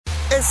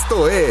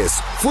Esto es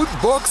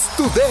Footbox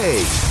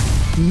Today.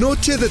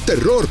 Noche de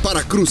terror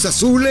para Cruz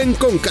Azul en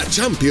Conca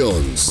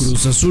Champions.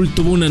 Cruz Azul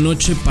tuvo una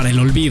noche para el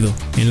olvido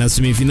en las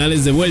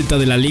semifinales de vuelta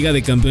de la Liga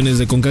de Campeones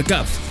de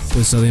CONCACAF,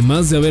 pues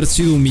además de haber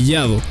sido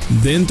humillado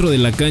dentro de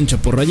la cancha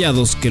por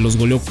Rayados, que los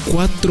goleó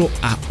 4-1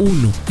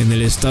 en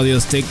el Estadio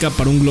Azteca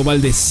para un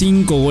global de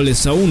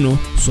 5-1,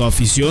 su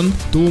afición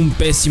tuvo un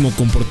pésimo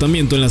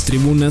comportamiento en las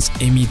tribunas,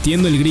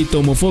 emitiendo el grito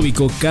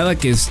homofóbico cada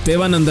que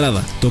Esteban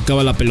Andrada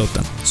tocaba la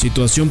pelota,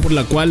 situación por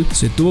la cual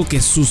se tuvo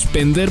que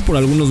suspender por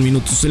algunos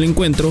minutos el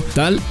encuentro,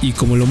 tal y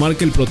como lo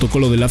marca el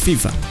protocolo de la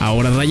FIFA.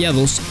 Ahora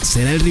Rayados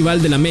será el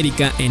rival del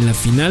América en la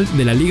final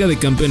de la Liga de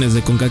Campeones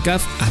de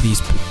CONCACAF, a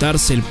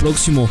disputarse el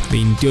próximo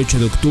 28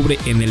 de octubre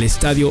en el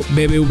estadio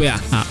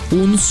BBVA, a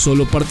un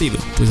solo partido,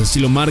 pues así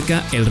lo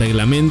marca el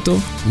reglamento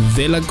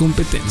de la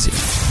competencia.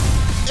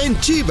 En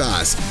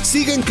Chivas,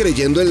 siguen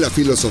creyendo en la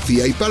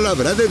filosofía y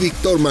palabra de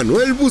Víctor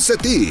Manuel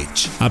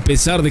Vucetich. A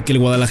pesar de que el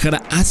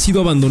Guadalajara ha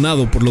sido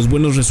abandonado por los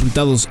buenos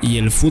resultados y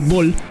el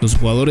fútbol, los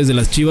jugadores de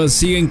las Chivas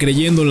siguen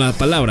creyendo en la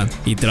palabra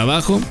y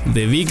trabajo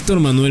de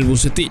Víctor Manuel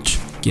Vucetich,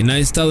 quien ha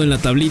estado en la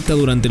tablita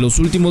durante los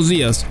últimos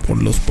días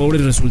por los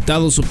pobres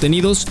resultados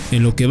obtenidos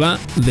en lo que va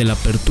de la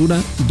apertura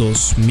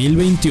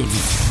 2021.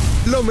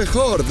 Lo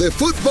mejor de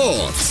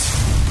fútbol.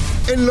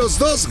 En los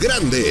dos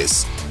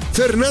grandes,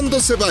 Fernando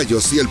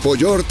Ceballos y el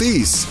Pollo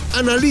Ortiz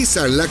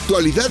analizan la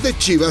actualidad de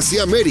Chivas y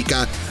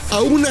América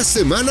a una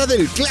semana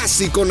del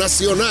Clásico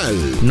Nacional.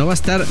 No va a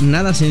estar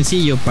nada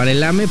sencillo para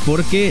el AME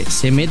porque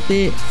se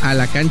mete a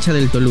la cancha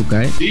del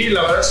Toluca, Sí,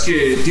 la verdad es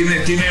que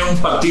tiene un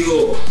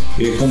partido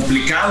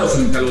complicado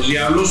frente a los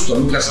Diablos.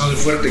 Toluca sale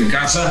fuerte en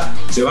casa,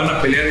 se van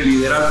a pelear el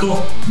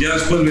liderato. Ya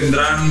después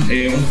vendrán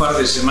un par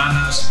de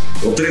semanas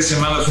o 3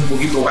 semanas, un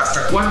poquito,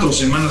 hasta 4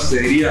 semanas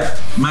te diría,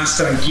 más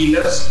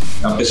tranquilas.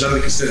 A pesar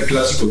de que esté el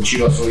Clásico,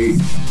 Chivas hoy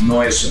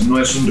no es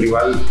un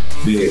rival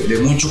de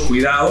mucho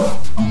cuidado,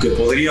 aunque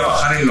podría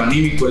bajar en lo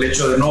anímico el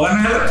hecho de no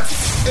ganar.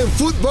 En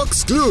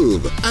Footbox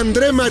Club,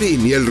 André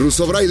Marín y el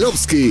ruso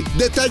Brailovsky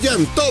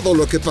detallan todo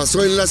lo que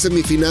pasó en la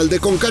semifinal de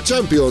Conca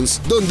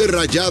Champions, donde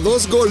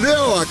Rayados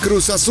goleó a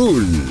Cruz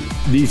Azul.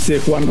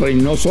 Dice Juan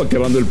Reynoso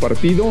acabando el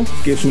partido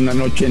que es una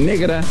noche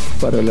negra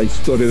para la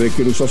historia de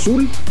Cruz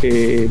Azul,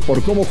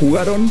 por cómo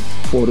jugaron,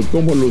 por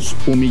cómo los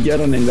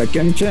humillaron en la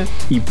cancha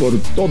y por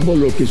todo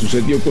lo que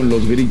sucedió con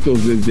los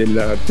gritos desde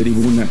la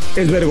tribuna.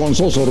 Es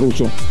vergonzoso,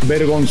 ruso,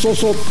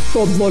 vergonzoso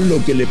todo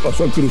lo que le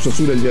pasó a Cruz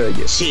Azul el día de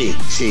ayer. Sí,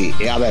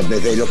 a ver,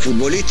 desde lo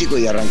futbolístico,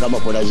 y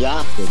arrancamos por allá,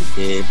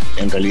 porque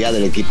en realidad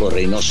el equipo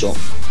Reynoso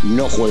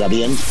no juega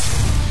bien.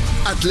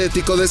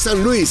 Atlético de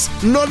San Luis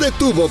no le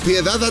tuvo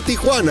piedad a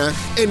Tijuana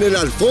en el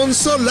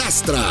Alfonso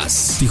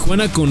Lastras.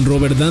 Tijuana con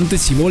Robert Dante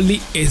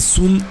Siboldi es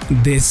un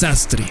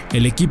desastre.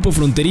 El equipo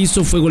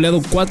fronterizo fue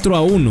goleado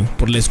 4-1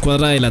 por la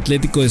escuadra del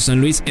Atlético de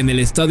San Luis en el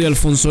estadio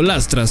Alfonso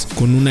Lastras,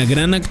 con una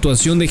gran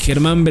actuación de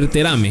Germán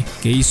Berterame,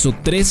 que hizo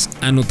 3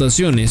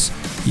 anotaciones,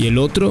 y el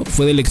otro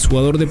fue del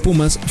exjugador de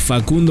Pumas,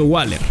 Facundo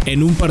Waller,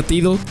 en un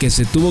partido que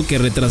se tuvo que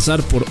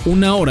retrasar por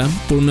 1 hora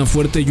por una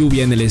fuerte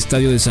lluvia en el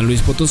estadio de San Luis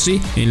Potosí,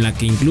 en la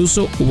que incluso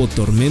hubo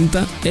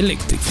tormenta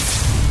eléctrica.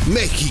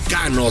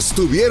 Mexicanos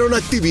tuvieron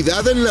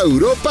actividad en la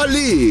Europa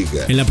League.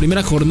 En la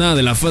primera jornada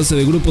de la fase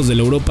de grupos de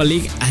la Europa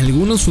League,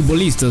 algunos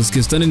futbolistas que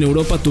están en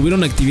Europa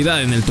tuvieron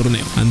actividad en el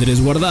torneo.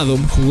 Andrés Guardado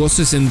jugó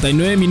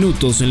 69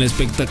 minutos en la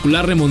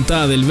espectacular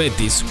remontada del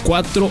Betis,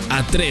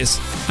 4-3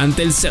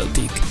 ante el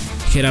Celtic.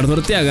 Gerardo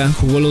Arteaga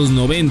jugó los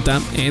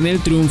 90 en el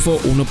triunfo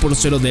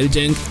 1-0 del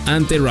Genk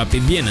ante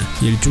Rapid Viena,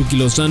 y el Chucky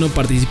Lozano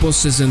participó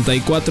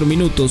 64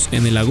 minutos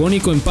en el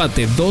agónico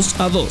empate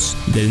 2-2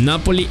 del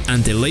Napoli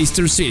ante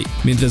Leicester City,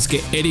 mientras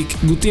que Eric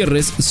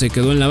Gutiérrez se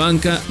quedó en la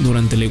banca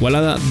durante la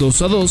igualada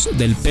 2-2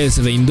 del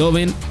PSV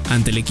Eindhoven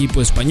ante el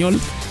equipo español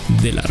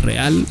de la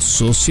Real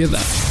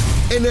Sociedad.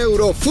 En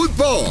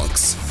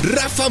Eurofootbox,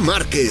 Rafa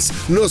Márquez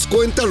nos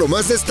cuenta lo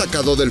más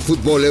destacado del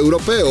fútbol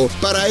europeo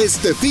para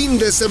este fin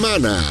de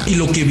semana. Y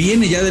lo que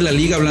viene ya de la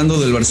liga, hablando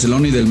del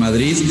Barcelona y del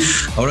Madrid,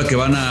 ahora que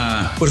van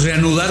a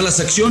reanudar las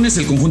acciones,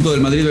 el conjunto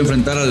del Madrid va a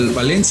enfrentar al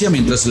Valencia,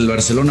 mientras el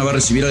Barcelona va a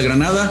recibir al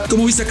Granada.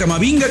 ¿Cómo viste a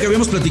Camavinga, que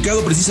habíamos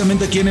platicado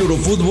precisamente aquí en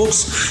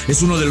Eurofootbox?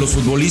 Es uno de los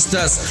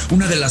futbolistas,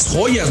 una de las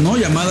joyas, ¿no?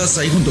 Llamadas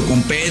ahí junto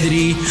con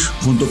Pedri,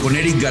 junto con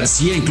Eric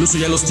García, incluso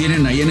ya los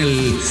tienen ahí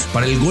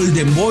para el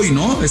Golden Boy,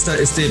 ¿no?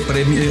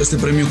 Este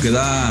premio que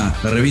da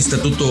la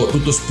revista Tutto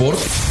Sport.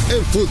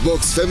 En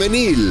Footbox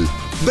Femenil,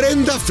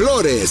 Brenda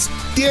Flores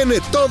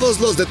tiene todos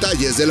los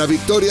detalles de la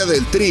victoria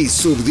del Tri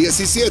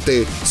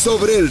Sub-17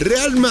 sobre el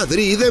Real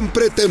Madrid en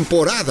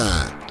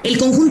pretemporada. El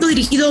conjunto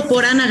dirigido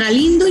por Ana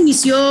Galindo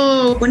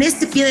inició con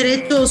este pie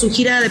derecho su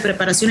gira de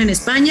preparación en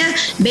España.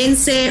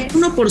 Vence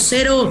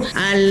 1-0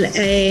 al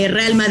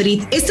Real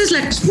Madrid. Esta es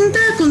la quinta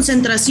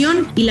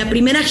concentración y la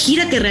primera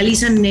gira que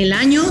realizan en el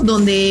año,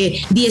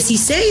 donde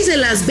 16 de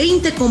las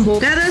 20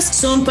 convocadas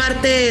son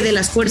parte de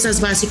las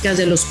fuerzas básicas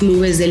de los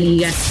clubes de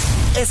liga.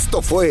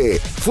 Esto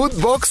fue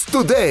Footbox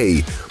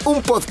Today,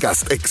 un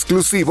podcast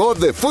exclusivo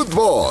de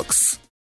Footbox.